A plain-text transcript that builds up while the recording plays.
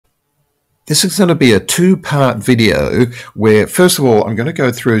This is going to be a two-part video where, first of all, I'm going to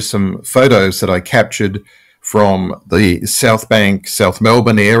go through some photos that I captured from the South Bank, South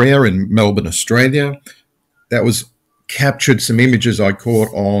Melbourne area in Melbourne, Australia. That was captured some images I caught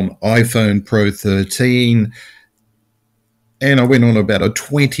on iPhone Pro 13, and I went on about a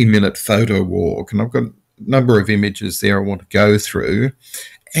 20-minute photo walk, and I've got a number of images there I want to go through.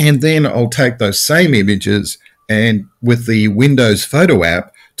 And then I'll take those same images and with the Windows Photo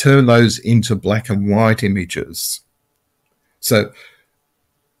app, turn those into black and white images. So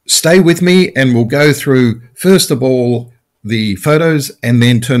stay with me and we'll go through, first of all, the photos and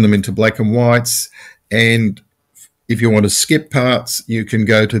then turn them into black and whites. And if you want to skip parts, you can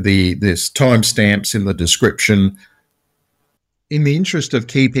go to this timestamps in the description. In the interest of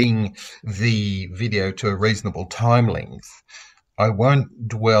keeping the video to a reasonable time length, I won't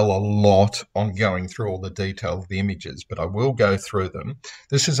dwell a lot on going through all the detail of the images, but I will go through them.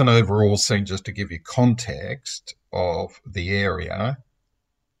 This is an overall scene just to give you context of the area.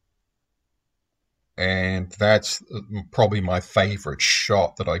 And that's probably my favorite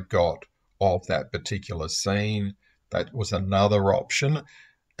shot that I got of that particular scene. That was another option.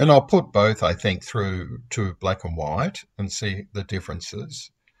 And I'll put both, I think, through to black and white and see the differences.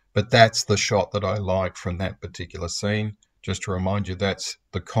 But that's the shot that I like from that particular scene. Just to remind you, that's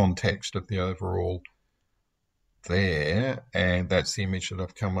the context of the overall there, and that's the image that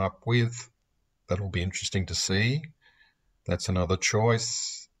I've come up with. That'll be interesting to see. That's another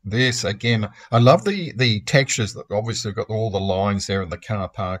choice. This, again, I love the textures. Obviously, I've got all the lines there in the car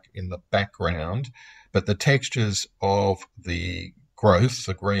park in the background, but the textures of the growth,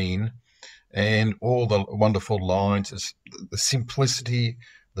 the green, and all the wonderful lines, is the simplicity,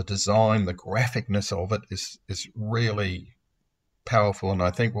 the design, the graphicness of it is really powerful, and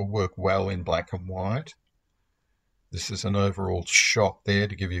I think will work well in black and white. This is an overall shot there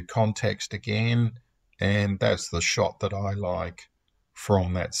to give you context again, and that's the shot that I like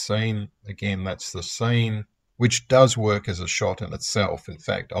from that scene. Again, that's the scene, which does work as a shot in itself. In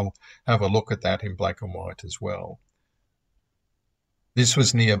fact, I'll have a look at that in black and white as well. This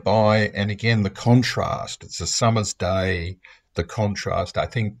was nearby, and again, the contrast. It's a summer's day. The contrast, I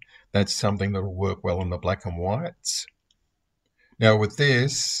think that's something that will work well in the black and whites. Now with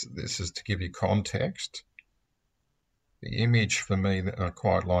this is to give you context. The image for me, I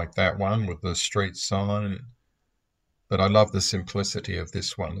quite like that one with the street sign, but I love the simplicity of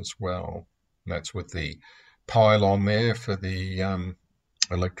this one as well. And that's with the pylon there for the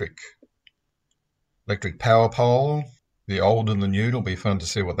electric power pole. The old and the new, it'll be fun to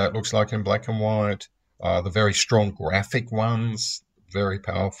see what that looks like in black and white. The very strong graphic ones, very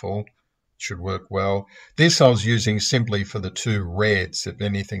powerful, should work well. This I was using simply for the two reds. If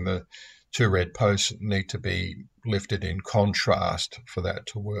anything, the two red posts need to be lifted in contrast for that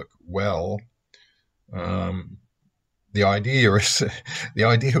to work well. The idea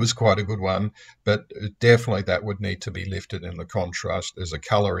was quite a good one, but definitely that would need to be lifted in the contrast as a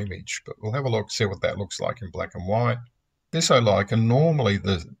color image. But we'll have a look, see what that looks like in black and white. This I like, and normally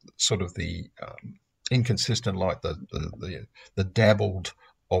the sort of the inconsistent light, the dabbled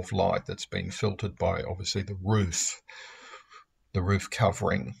of light that's being filtered by obviously the roof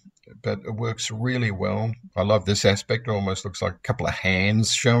covering, but it works really well. I love this aspect. It almost looks like a couple of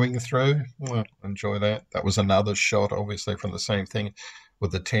hands showing through. Well, enjoy that. That was another shot, obviously, from the same thing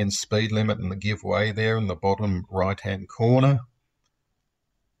with the 10 speed limit and the giveaway there in the bottom right-hand corner.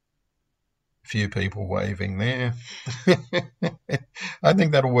 Few people waving there. I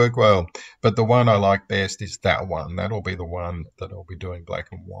think that'll work well, but the one I like best is that one. That'll be the one that I'll be doing black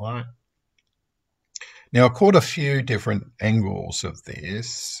and white. Now, I caught a few different angles of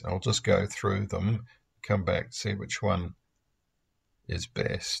this. I'll just go through them, come back, see which one is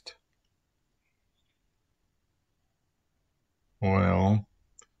best. Well,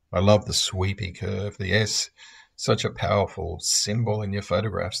 I love the sweepy curve. The S, such a powerful symbol in your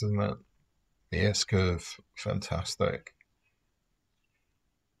photographs, isn't it? The S-curve, fantastic.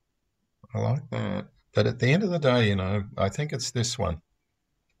 I like that. But at the end of the day, you know, I think it's this one.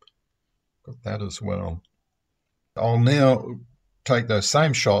 Got that as well. I'll now take those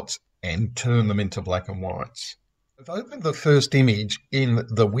same shots and turn them into black and whites. I've opened the first image in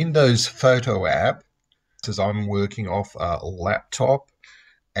the Windows Photo app, as I'm working off a laptop,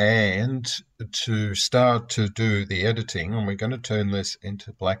 and to start to do the editing, and we're going to turn this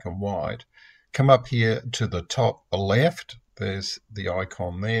into black and white. Come up here to the top left, there's the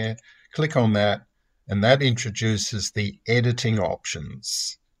icon there, click on that, and that introduces the editing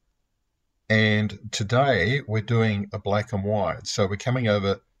options. And today we're doing a black and white, so we're coming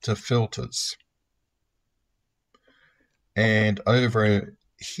over to filters. And over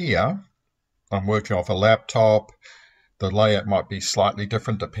here, I'm working off a laptop. The layout might be slightly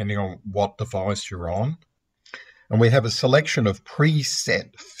different depending on what device you're on. And we have a selection of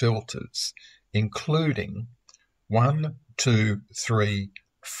preset filters, including 1, 2, 3,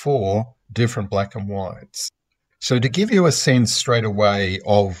 4 different black and whites. So to give you a sense straight away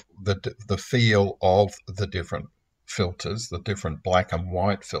of the feel of the different filters, the different black and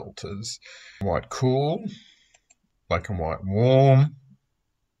white filters, white cool, black and white warm,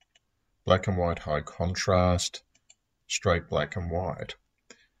 black and white high contrast, straight black and white.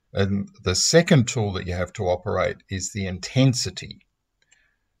 And the second tool that you have to operate is the intensity.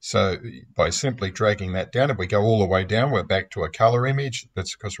 So by simply dragging that down, if we go all the way down, we're back to a color image.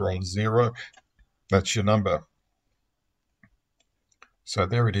 That's because we're on 0. That's your number. So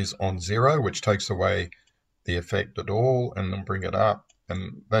there it is on 0, which takes away the effect at all, and then bring it up,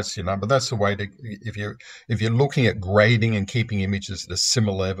 and that's your number. That's the way to, if you're looking at grading and keeping images at a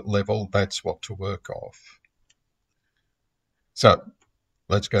similar level, that's what to work off. So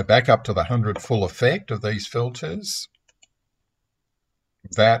let's go back up to the 100 full effect of these filters.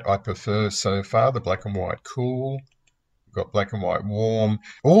 That I prefer so far, the black and white cool. We've got black and white warm.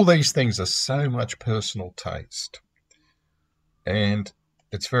 All these things are so much personal taste, and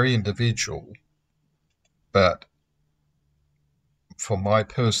it's very individual. But for my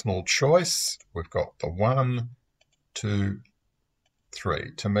personal choice, we've got the 1, 2,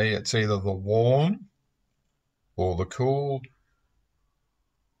 3. To me, it's either the warm or the cool.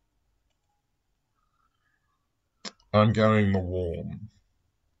 I'm going the warm.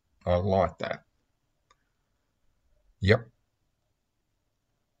 I like that. Yep.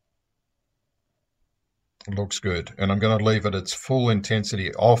 Looks good. And I'm going to leave it its full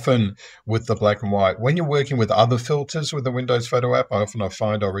intensity. Often with the black and white, when you're working with other filters with the Windows Photo app, I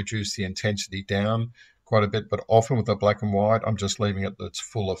find I reduce the intensity down quite a bit, but often with the black and white, I'm just leaving it its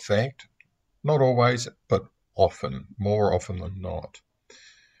full effect. Not always, but often, more often than not.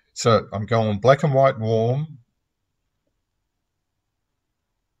 So I'm going black and white warm.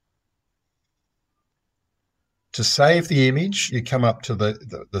 To save the image, you come up to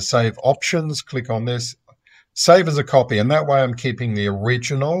the save options, click on this, save as a copy, and that way I'm keeping the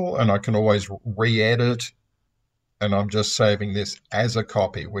original, and I can always re-edit, and I'm just saving this as a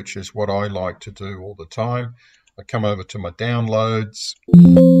copy, which is what I like to do all the time. I come over to my downloads.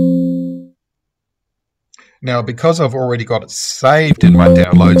 Now, because I've already got it saved in my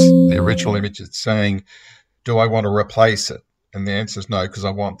downloads, the original image, it's saying, do I want to replace it? And the answer is no, because I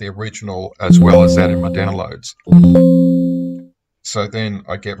want the original as well as that in my downloads. So then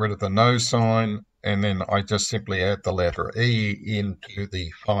I get rid of the no sign, and then I just simply add the letter E into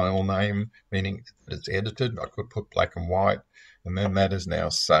the file name, meaning it's edited. I could put black and white, and then that is now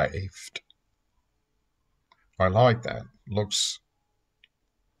saved. I like that. Looks,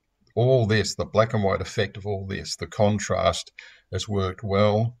 all this, the black and white effect of all this, the contrast has worked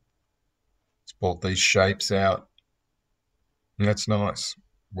well. It's brought these shapes out. And that's nice.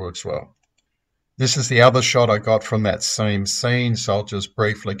 Works well. This is the other shot I got from that same scene, so I'll just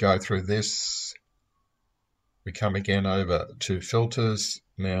briefly go through this. We come again over to filters.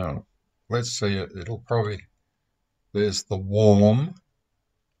 Now, let's see it. It'll probably, there's the warm,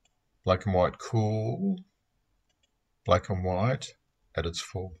 black and white cool, black and white at its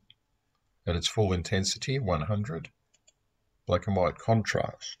full intensity, 100, black and white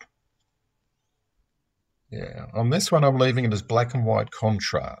contrast. Yeah, on this one I'm leaving it as black and white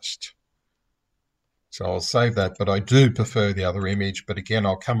contrast. So I'll save that, but I do prefer the other image. But again,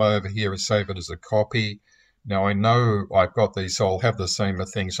 I'll come over here and save it as a copy. Now I know I've got these, so I'll have the same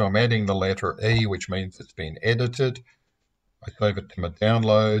thing. So I'm adding the letter E, which means it's been edited. I save it to my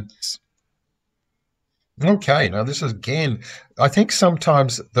downloads. Okay, now this is, again, I think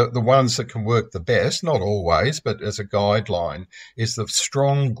sometimes the ones that can work the best, not always, but as a guideline, is the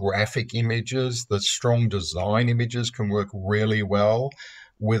strong graphic images, the strong design images can work really well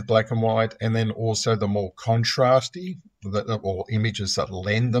with black and white, and then also the more contrasty, or images that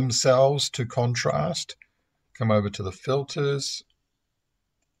lend themselves to contrast. Come over to the filters.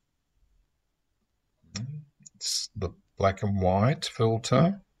 It's the black and white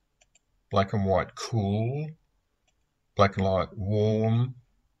filter. Black and white cool, black and white warm,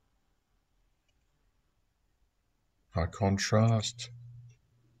 high contrast,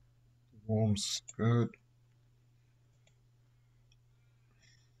 warm's good.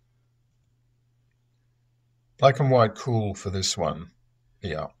 Black and white cool for this one,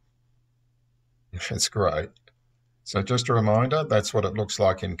 yeah, it's great. So just a reminder, that's what it looks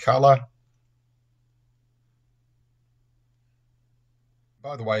like in color.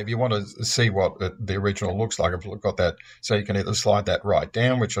 By the way, if you want to see what the original looks like, I've got that. So you can either slide that right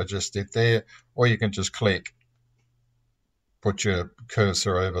down, which I just did there, or you can just click, put your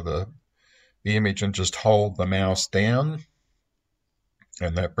cursor over the image and just hold the mouse down.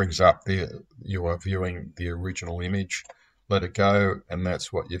 And that brings up you are viewing the original image. Let it go, and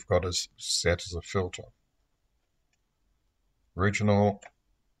that's what you've got as set as a filter. Original.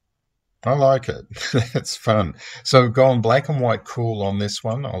 I like it. It's fun. So we've gone black and white cool on this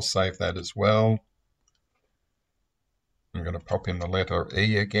one. I'll save that as well. I'm going to pop in the letter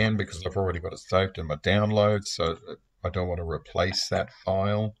E again because I've already got it saved in my downloads, so I don't want to replace that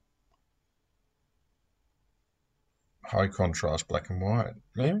file. High contrast black and white.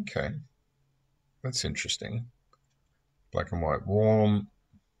 Okay, that's interesting. Black and white warm,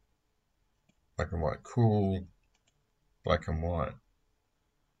 black and white cool, black and white.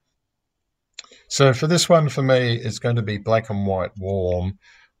 So for this one, for me, it's going to be black and white warm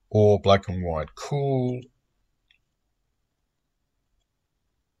or black and white cool,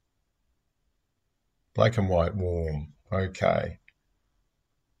 black and white warm. Okay.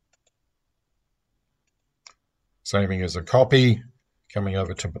 Saving as a copy, coming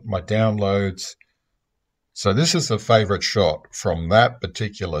over to my downloads. So this is a favorite shot from that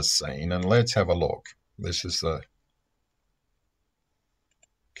particular scene, and let's have a look. This is the,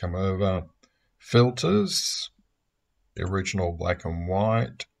 come over, filters, the original black and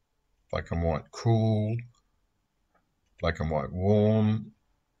white cool, black and white warm,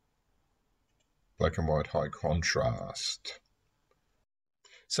 black and white high contrast.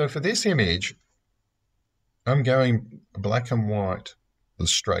 So for this image, I'm going black and white, the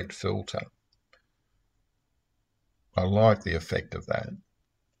straight filter. I like the effect of that.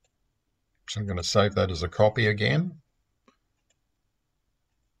 So I'm going to save that as a copy again.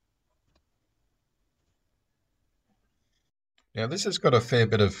 Now this has got a fair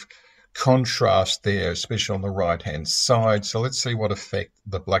bit of contrast there, especially on the right-hand side. So let's see what effect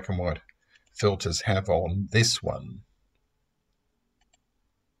the black and white filters have on this one.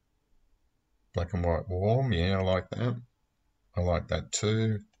 Black and white warm, yeah, I like that. I like that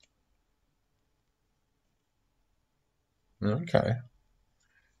too. Okay,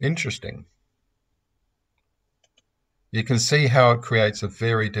 interesting. You can see how it creates a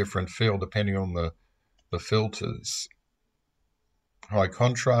very different feel depending on the filters. High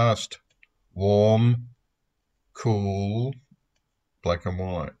contrast, warm, cool, black and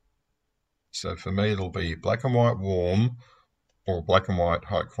white. So for me, it'll be black and white warm or black and white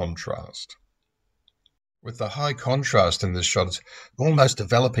high contrast. With the high contrast in this shot, it's almost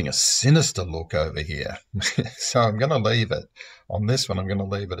developing a sinister look over here. So I'm going to leave it. On this one, I'm going to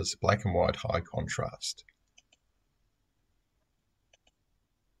leave it as black and white high contrast.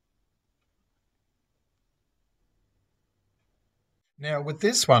 Now with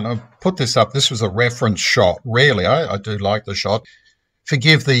this one, I put this up. This was a reference shot. Really, I do like the shot.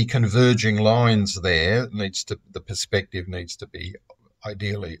 Forgive the converging lines there. The perspective needs to be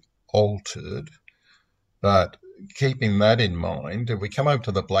ideally altered. But keeping that in mind, if we come over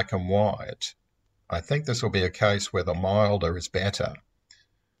to the black and white, I think this will be a case where the milder is better.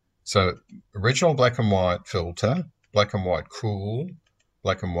 So original black and white filter, black and white cool,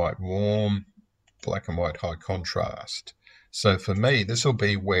 black and white warm, black and white high contrast. So for me, this will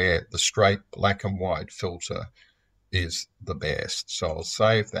be where the straight black and white filter is the best. So I'll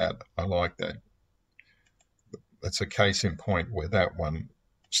save that. I like that. That's a case in point where that one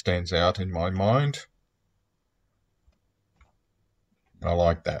stands out in my mind. I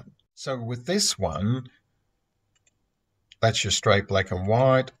like that. So with this one, that's your straight black and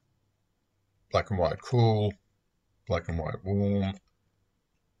white cool, black and white warm.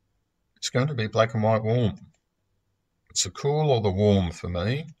 It's going to be black and white warm. It's the cool or the warm for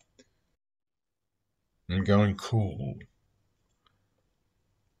me. I'm going cool.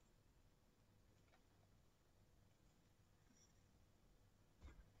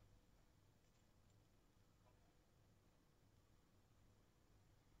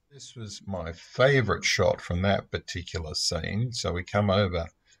 This was my favorite shot from that particular scene. So we come over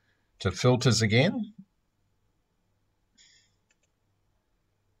to filters again.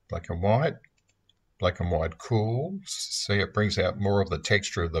 Black and white cool. See, it brings out more of the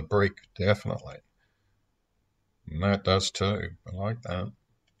texture of the brick, definitely. And that does too. I like that.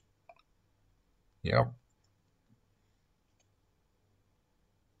 Yep.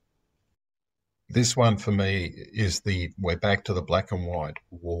 This one for me is we're back to the black and white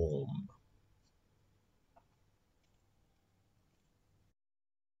warm.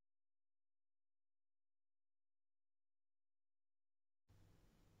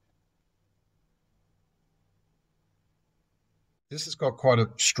 This has got quite a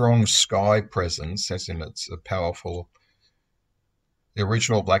strong sky presence, as in it's a powerful, the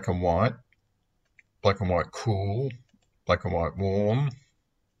original black and white cool, black and white warm,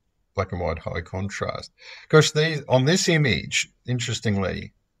 black and white high contrast. Gosh, these on this image,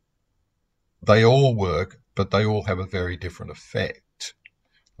 interestingly, they all work, but they all have a very different effect.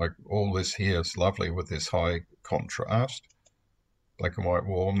 Like all this here is lovely with this high contrast, black and white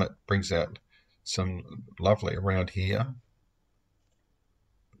warm, that brings out some lovely around here.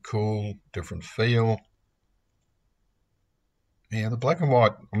 Cool, different feel. Yeah, the black and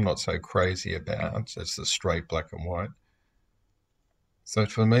white I'm not so crazy about. It's the straight black and white. So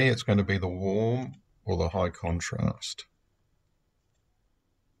for me, it's going to be the warm or the high contrast.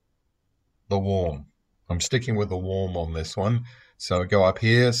 The warm. I'm sticking with the warm on this one. So I go up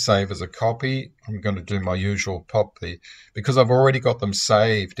here, save as a copy. I'm going to do my usual because I've already got them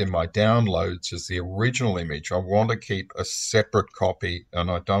saved in my downloads as the original image. I want to keep a separate copy,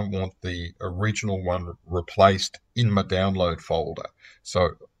 and I don't want the original one replaced in my download folder. So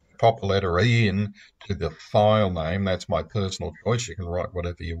pop the letter E in to the file name. That's my personal choice. You can write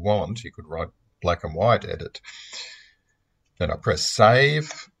whatever you want. You could write black and white edit. Then I press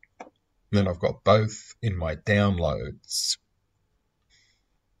save. Then I've got both in my downloads.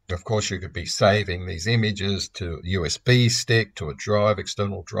 Of course, you could be saving these images to a USB stick, to a drive,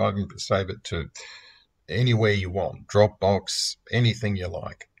 external drive, and save it to anywhere you want, Dropbox, anything you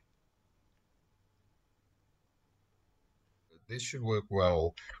like. This should work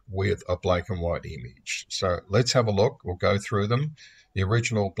well with a black and white image. So let's have a look. We'll go through them. The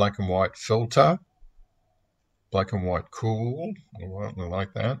original black and white filter, black and white cool, I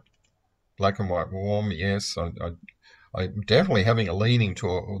like that. Black and white warm, yes. I'm definitely having a leaning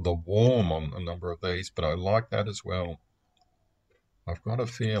to the warm on a number of these, but I like that as well. I've got a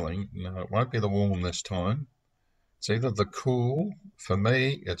feeling, no, it won't be the warm this time. It's either the cool, for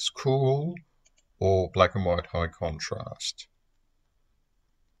me, it's cool, or black and white high contrast.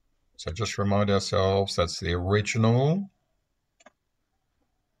 So just remind ourselves, that's the original.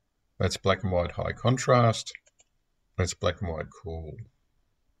 That's black and white high contrast. That's black and white cool.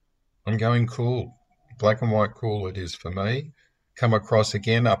 I'm going cool. Black and white cool it is for me. Come across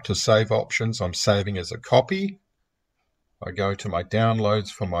again up to save options. I'm saving as a copy. I go to my downloads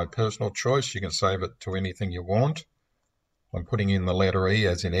for my personal choice. You can save it to anything you want. I'm putting in the letter E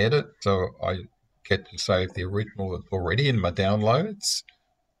as in edit, so I get to save the original already in my downloads.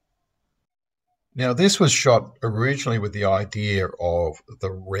 Now this was shot originally with the idea of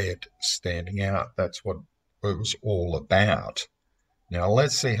the red standing out. That's what it was all about. Now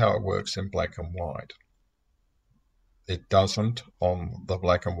let's see how it works in black and white. It doesn't on the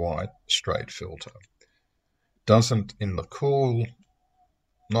black and white straight filter. Doesn't in the cool,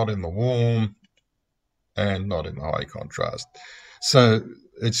 not in the warm, and not in the high contrast. So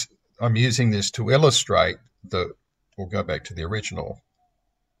I'm using this to illustrate we'll go back to the original.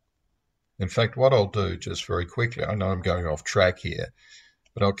 In fact, what I'll do just very quickly, I know I'm going off track here,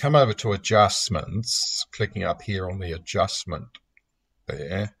 but I'll come over to adjustments, clicking up here on the adjustment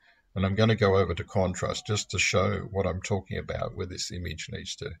there, and I'm going to go over to contrast just to show what I'm talking about where this image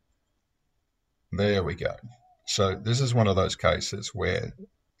needs to. There we go. So this is one of those cases where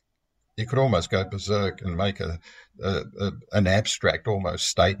you could almost go berserk and make an abstract almost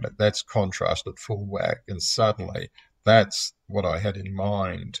statement. That's contrast at full whack, and suddenly that's what I had in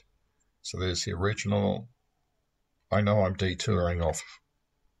mind. So there's the original. I know I'm detouring off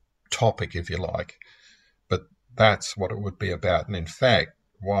topic, if you like, but that's what it would be about. And in fact,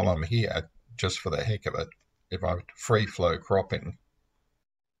 while I'm here, just for the heck of it, if I'm free flow cropping,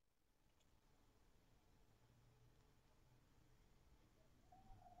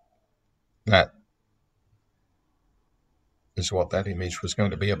 that is what that image was going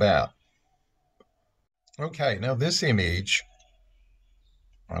to be about. Okay, now this image,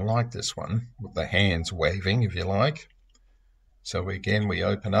 I like this one with the hands waving, if you like. So again, we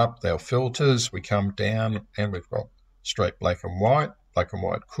open up our filters, we come down, and we've got straight black and white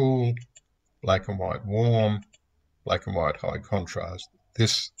cool, black and white warm, black and white high contrast.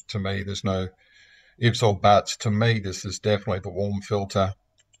 This, to me, there's no ifs or buts. To me, this is definitely the warm filter.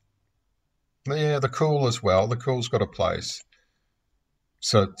 Yeah, the cool as well. The cool's got a place.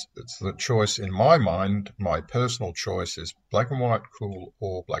 So it's the choice in my mind. My personal choice is black and white cool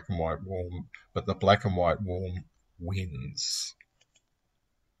or black and white warm, but the black and white warm wins.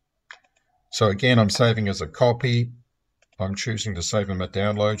 So again, I'm saving as a copy. I'm choosing to save in my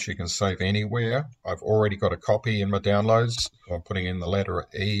downloads. You can save anywhere. I've already got a copy in my downloads. I'm putting in the letter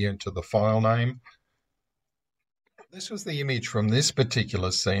E into the file name. This was the image from this particular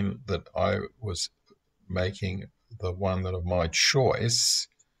scene that I was making the one that of my choice.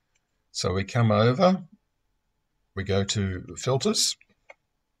 So we come over, we go to filters.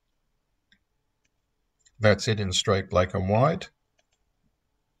 That's it in straight black and white.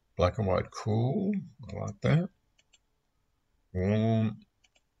 Black and white cool, I like that. Warm,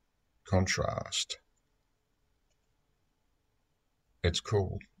 contrast. It's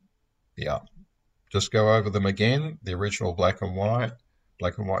cool, yeah. Just go over them again. The original black and white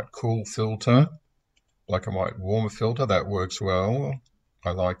cool filter, black and white warmer filter, that works well.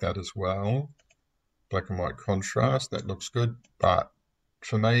 I like that as well. Black and white contrast, that looks good, but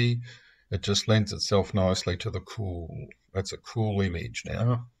for me, it just lends itself nicely to the cool. That's a cool image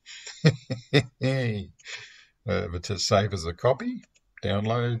now. Over to save as a copy,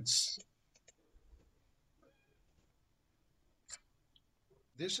 downloads.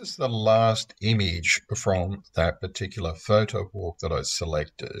 This is the last image from that particular photo walk that I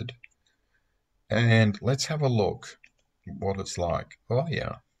selected. And let's have a look what it's like. Oh,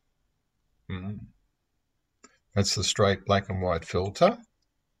 yeah. That's the straight black and white filter.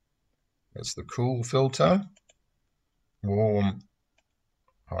 That's the cool filter. Warm,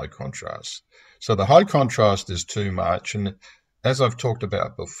 high contrast. So the high contrast is too much. And as I've talked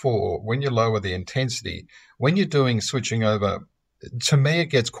about before, when you lower the intensity, when you're doing switching over, to me,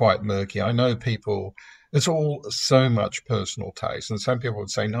 it gets quite murky. I know people, it's all so much personal taste. And some people would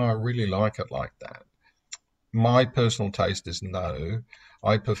say, no, I really like it like that. My personal taste is no.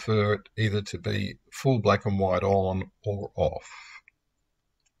 I prefer it either to be full black and white on or off,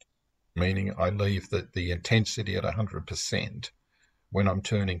 meaning I leave the intensity at 100% when I'm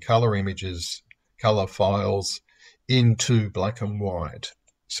turning color images, color files into black and white.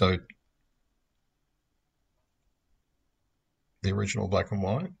 So the original black and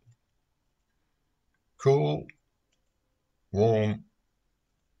white, cool, warm,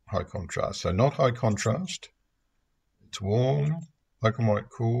 high contrast. So not high contrast, it's warm, black and white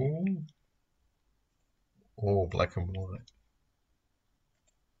cool, or black and white.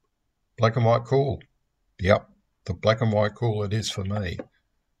 Black and white cool. Yep, the black and white cool it is for me.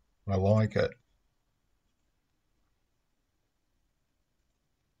 I like it.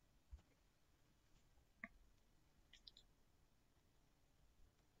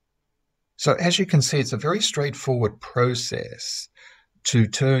 So as you can see, it's a very straightforward process to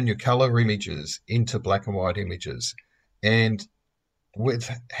turn your color images into black and white images. And with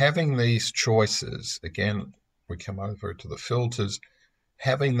having these choices, again, we come over to the filters,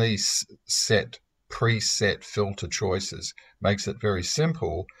 having these preset filter choices makes it very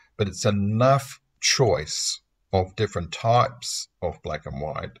simple, but it's enough choice of different types of black and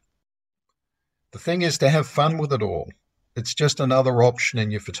white. The thing is to have fun with it all. It's just another option in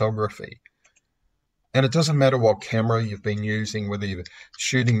your photography. And it doesn't matter what camera you've been using, whether you're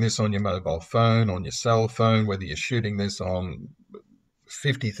shooting this on your mobile phone, on your cell phone, whether you're shooting this on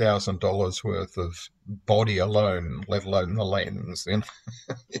 $50,000 worth of body alone, let alone the lens. And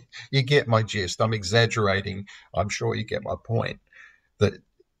you get my gist. I'm exaggerating. I'm sure you get my point. That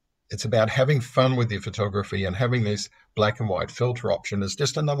it's about having fun with your photography, and having this black and white filter option is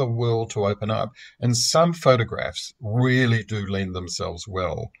just another world to open up. And some photographs really do lend themselves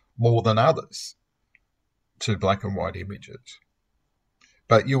well, more than others, to black and white images.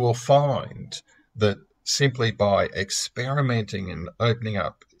 But you will find that simply by experimenting and opening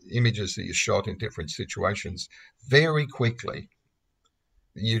up images that you shot in different situations, very quickly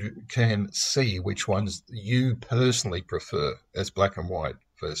you can see which ones you personally prefer as black and white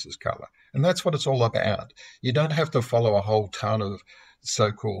versus color. And that's what it's all about. You don't have to follow a whole ton of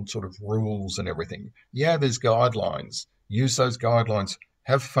so-called sort of rules and everything. Yeah, there's guidelines. Use those guidelines.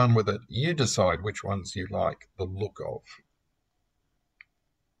 Have fun with it. You decide which ones you like the look of.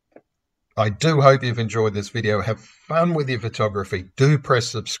 I do hope you've enjoyed this video. Have fun with your photography. Do press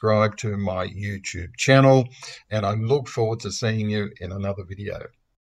subscribe to my YouTube channel, and I look forward to seeing you in another video.